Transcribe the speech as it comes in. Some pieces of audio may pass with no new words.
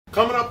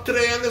Coming up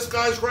today on This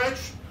Guy's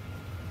Garage,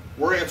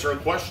 we're answering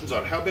questions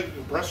on how big a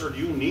compressor do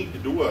you need to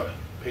do a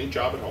paint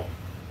job at home.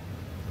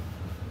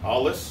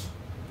 All this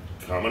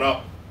coming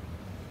up.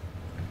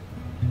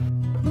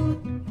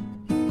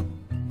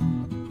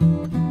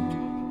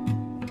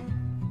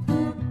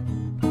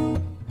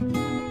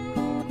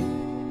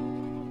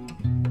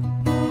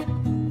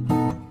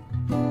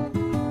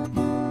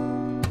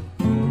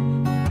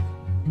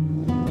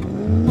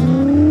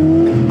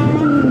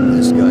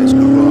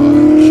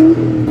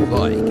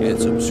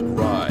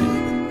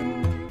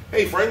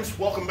 Hey friends,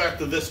 welcome back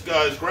to This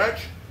Guy's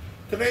Garage.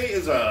 Today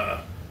is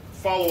a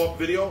follow-up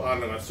video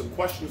on some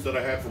questions that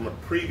I had from a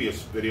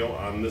previous video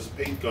on this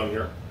paint gun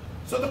here.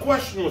 So the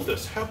question was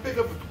this: how big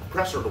of a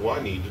compressor do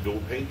I need to do a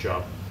paint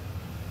job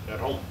at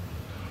home?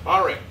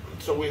 Alright,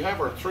 so we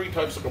have our three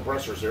types of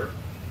compressors here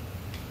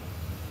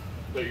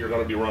that you're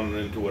going to be running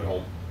into at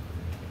home.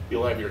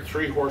 You'll have your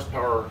 3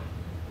 horsepower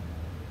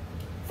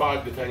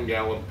 5 to 10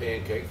 gallon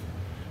pancake.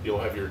 You'll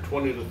have your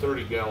 20 to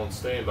 30 gallon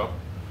stand-up,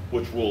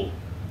 which will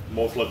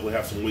most likely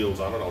have some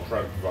wheels on it. I'll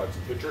try to provide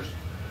some pictures.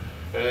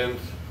 And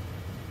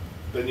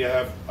then you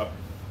have a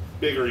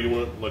bigger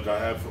unit like I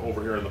have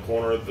over here in the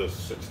corner, the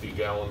 60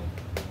 gallon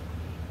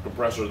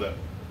compressor that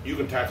you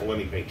can tackle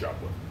any paint job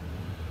with.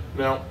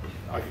 Now,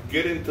 I could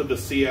get into the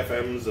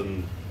CFMs,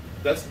 and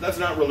that's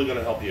not really going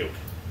to help you.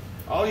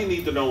 All you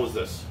need to know is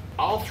this: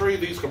 all 3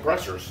 of these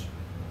compressors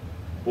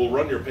will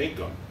run your paint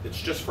gun.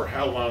 It's just for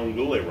how long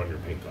will they run your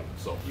paint gun.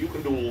 So you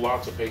can do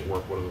lots of paint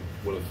work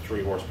with a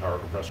 3 horsepower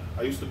compressor.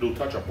 I used to do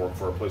touch-up work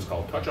for a place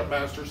called Touch-Up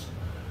Masters,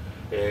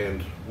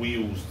 and we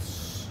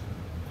used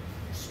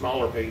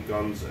smaller paint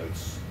guns and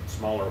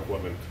smaller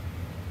equipment,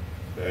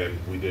 and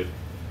we did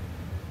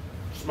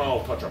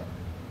small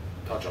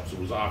touch-ups. It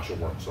was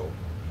auction work, so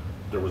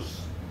there was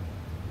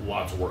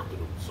lots of work to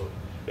do.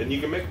 And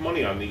you can make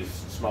money on these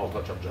small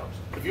touch-up jobs.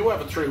 If you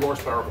have a 3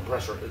 horsepower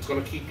compressor, it's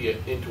going to keep you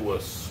into a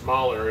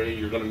small area.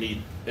 You're going to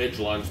need edge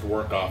lines to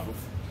work off of.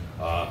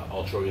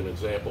 I'll show you an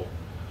example.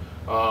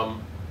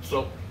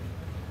 So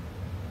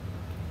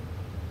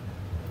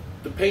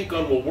the paint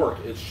gun will work.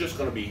 It's just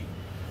going to be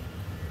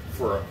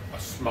for a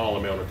small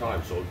amount of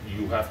time. So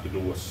you have to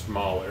do a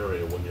small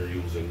area when you're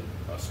using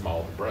a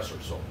small compressor.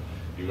 So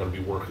you're going to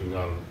be working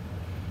on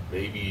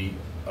maybe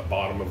a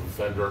bottom of a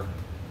fender,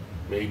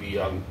 maybe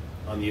on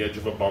the edge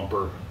of a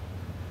bumper,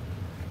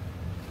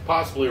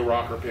 possibly a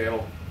rocker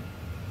panel,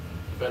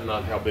 depending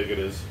on how big it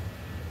is.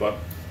 But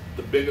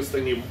the biggest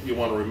thing you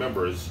want to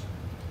remember is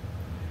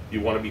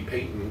you want to be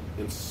painting.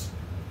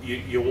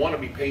 You want to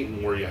be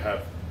painting where you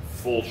have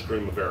full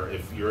stream of air.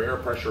 If your air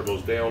pressure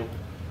goes down,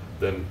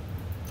 then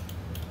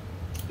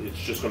it's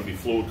just going to be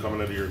fluid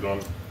coming out of your gun.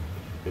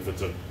 If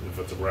it's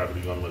a gravity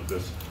gun like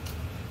this,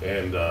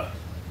 and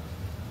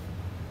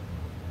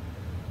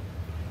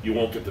you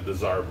won't get the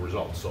desired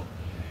results. So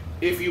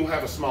if you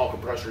have a small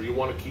compressor, you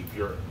want to keep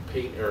your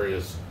paint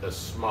areas as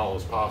small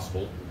as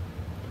possible.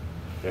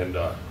 And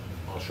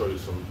I'll show you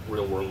some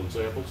real world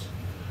examples.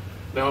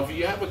 Now, if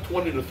you have a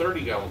 20 to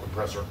 30 gallon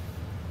compressor,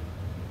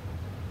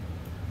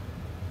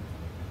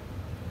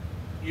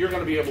 you're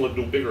going to be able to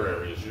do bigger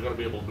areas. You're going to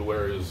be able to do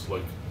areas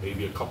like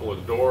maybe a couple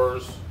of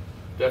doors,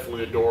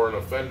 definitely a door and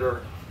a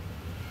fender.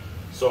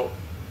 So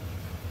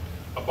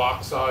a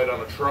box side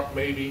on a truck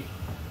maybe.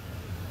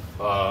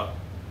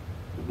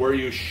 Where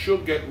you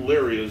should get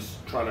leery is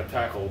trying to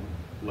tackle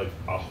like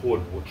a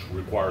hood, which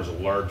requires a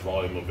large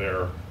volume of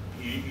air.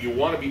 You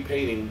want to be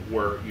painting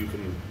where you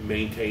can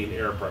maintain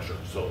air pressure.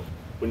 So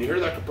when you hear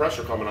that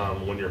compressor coming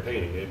on when you're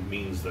painting, it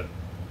means that,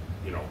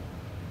 you know,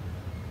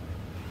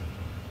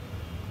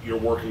 you're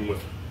working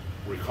with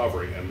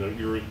recovery, and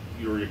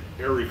your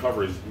air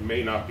recoveries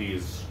may not be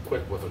as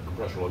quick with a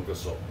compressor like this.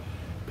 So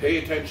pay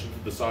attention to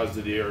the size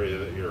of the area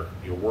that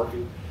you're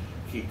working.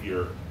 Keep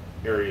your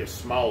area as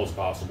small as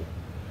possible.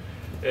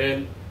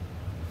 And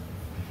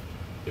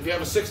if you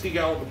have a 60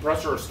 gallon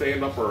compressor, a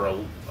stand-up or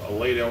a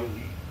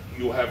lay-down,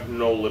 you have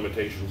no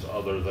limitations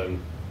other than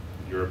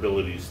your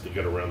abilities to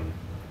get around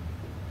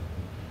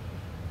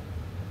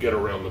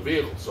the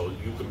vehicle. So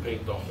you can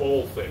paint the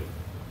whole thing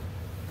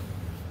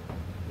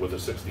with a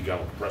 60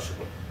 gallon compressor.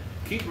 But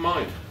keep in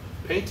mind,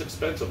 paint's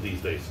expensive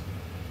these days,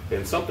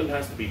 and something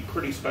has to be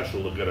pretty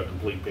special to get a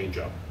complete paint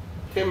job.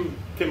 Tim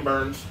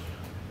Burns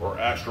or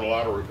Astral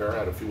Auto Repair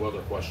had a few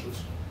other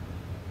questions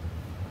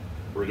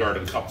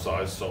regarding cup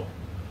size. So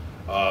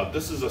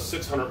this is a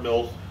 600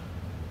 mil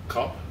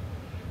cup,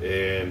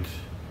 and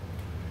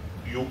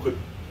you could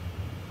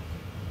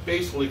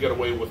basically get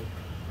away with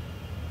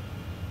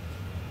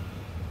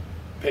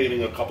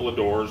painting a couple of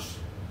doors,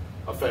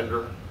 a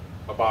fender,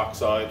 a box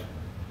side,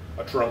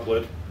 a trunk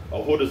lid.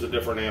 A hood is a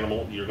different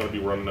animal. You're going to be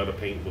running out of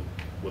paint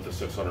with a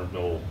 600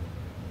 mil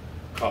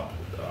cup.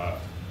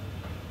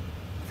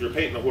 If you're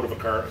painting the hood of a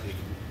car, you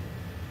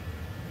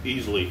can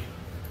easily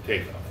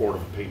take a quart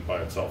of paint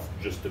by itself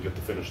just to get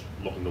the finish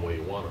looking the way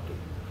you want it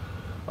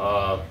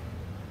to.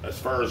 As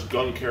far as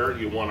gun care,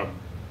 you want to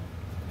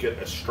get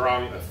as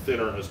strong, as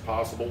thinner as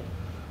possible.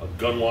 A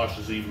gun wash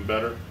is even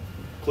better.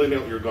 Clean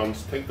out your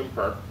guns, take them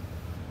apart,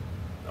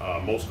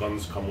 Most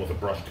guns come with a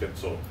brush kit,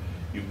 so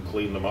you can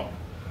clean them up.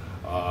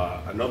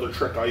 Another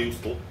trick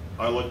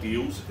I like to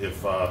use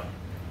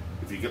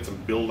if you get some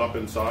build up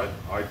inside,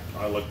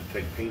 I like to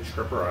take paint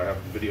stripper. I have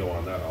a video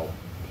on that. I'll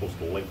post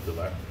a link to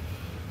that.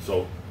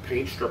 So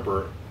paint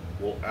stripper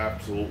will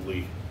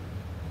absolutely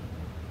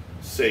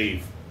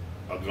save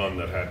a gun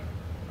that had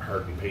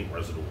hardened paint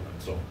residue in it.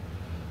 So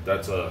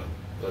that's a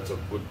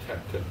good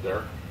tip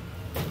there.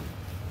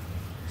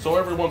 So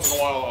every once in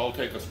a while I'll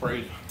take a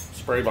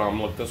spray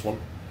bomb like this one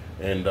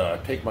and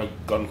take my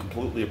gun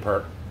completely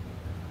apart,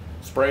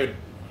 spray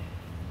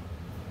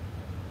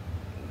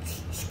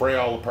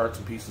all the parts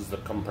and pieces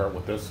that come apart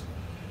with this,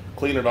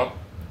 clean it up,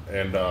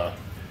 and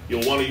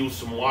you'll want to use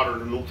some water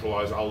to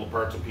neutralize all the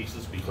parts and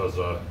pieces because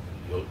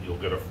you'll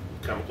get a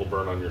chemical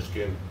burn on your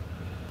skin.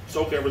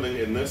 Soak everything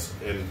in this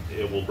and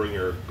it will bring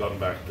your gun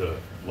back to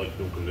like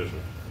new condition.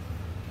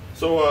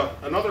 So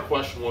another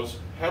question was,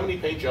 how many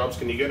paint jobs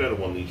can you get out of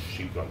one of these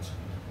cheap guns?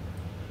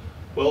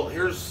 Well,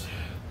 here's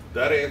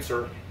that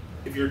answer.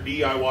 If you're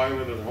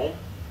DIYing it at home,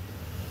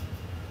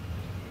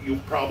 you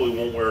probably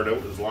won't wear it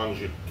out as long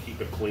as you keep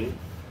it clean.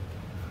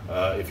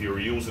 If you're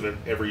using it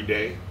every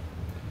day,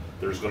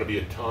 there's going to be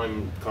a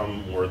time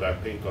come where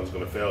that paint gun's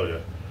going to fail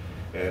you.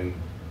 And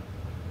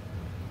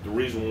the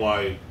reason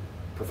why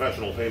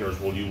professional painters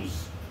will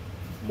use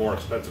more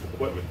expensive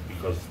equipment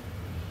because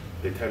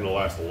they tend to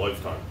last a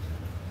lifetime.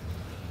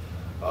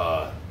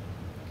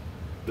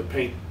 The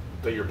paint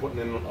that you're putting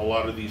in a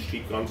lot of these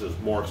cheap guns is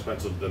more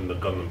expensive than the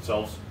gun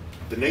themselves.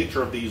 The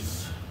nature of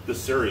this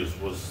series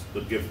was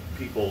to give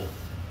people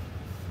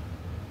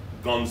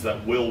guns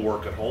that will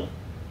work at home.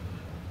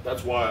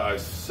 That's why I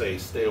say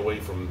stay away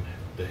from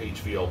the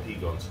HVLP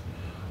guns.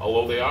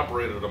 Although they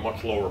operate at a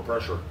much lower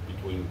pressure,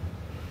 between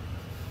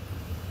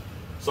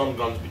some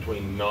guns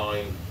between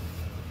 9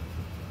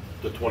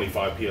 to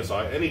 25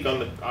 psi. Any gun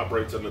that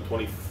operates in the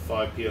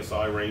 25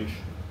 psi range,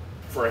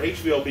 for a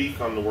HVLP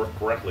gun to work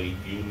correctly,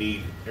 you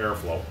need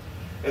airflow.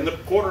 And the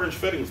 1/4-inch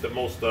fittings that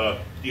most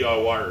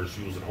DIYers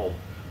use at home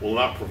will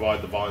not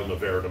provide the volume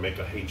of air to make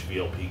a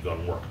HVLP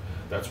gun work.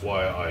 That's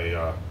why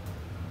I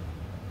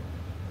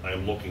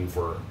am looking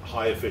for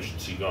high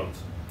efficiency guns,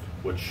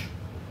 which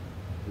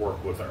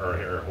work with our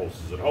air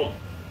hoses at home.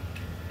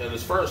 And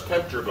as far as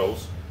temperature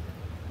goes,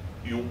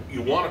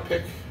 you want to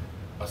pick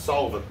a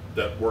solvent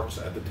that works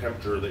at the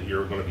temperature that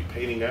you're going to be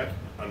painting at.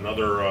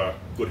 Another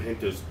good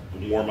hint is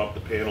to warm up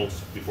the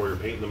panels before you're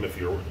painting them if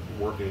you're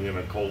working in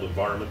a cold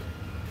environment.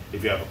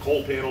 If you have a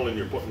cold panel and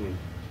you're putting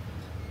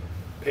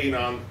paint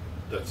on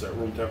that's at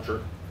room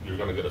temperature, you're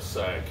going to get a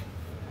sag.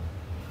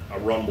 A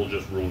run will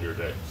just ruin your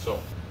day. So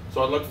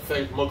I'd like to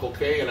thank Michael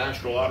K and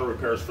Astral Auto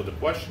Repairs for the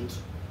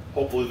questions.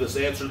 Hopefully this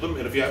answered them.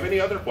 And if you have any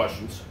other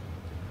questions,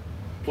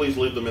 please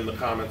leave them in the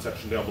comment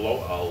section down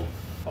below.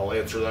 I'll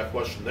answer that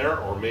question there,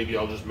 or maybe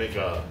I'll just make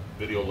a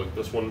video like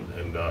this one,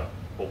 and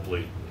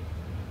hopefully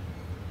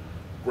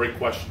great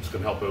questions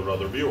can help out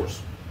other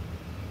viewers.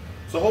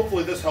 So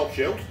hopefully this helps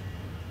you out.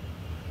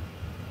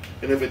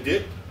 And if it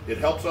did, it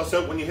helps us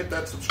out when you hit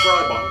that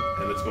subscribe button,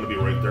 and it's going to be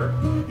right there.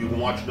 You can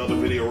watch another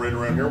video right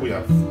around here. We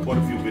have quite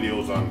a few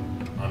videos on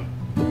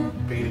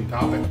painting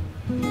topic.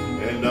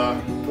 And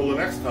until the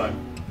next time,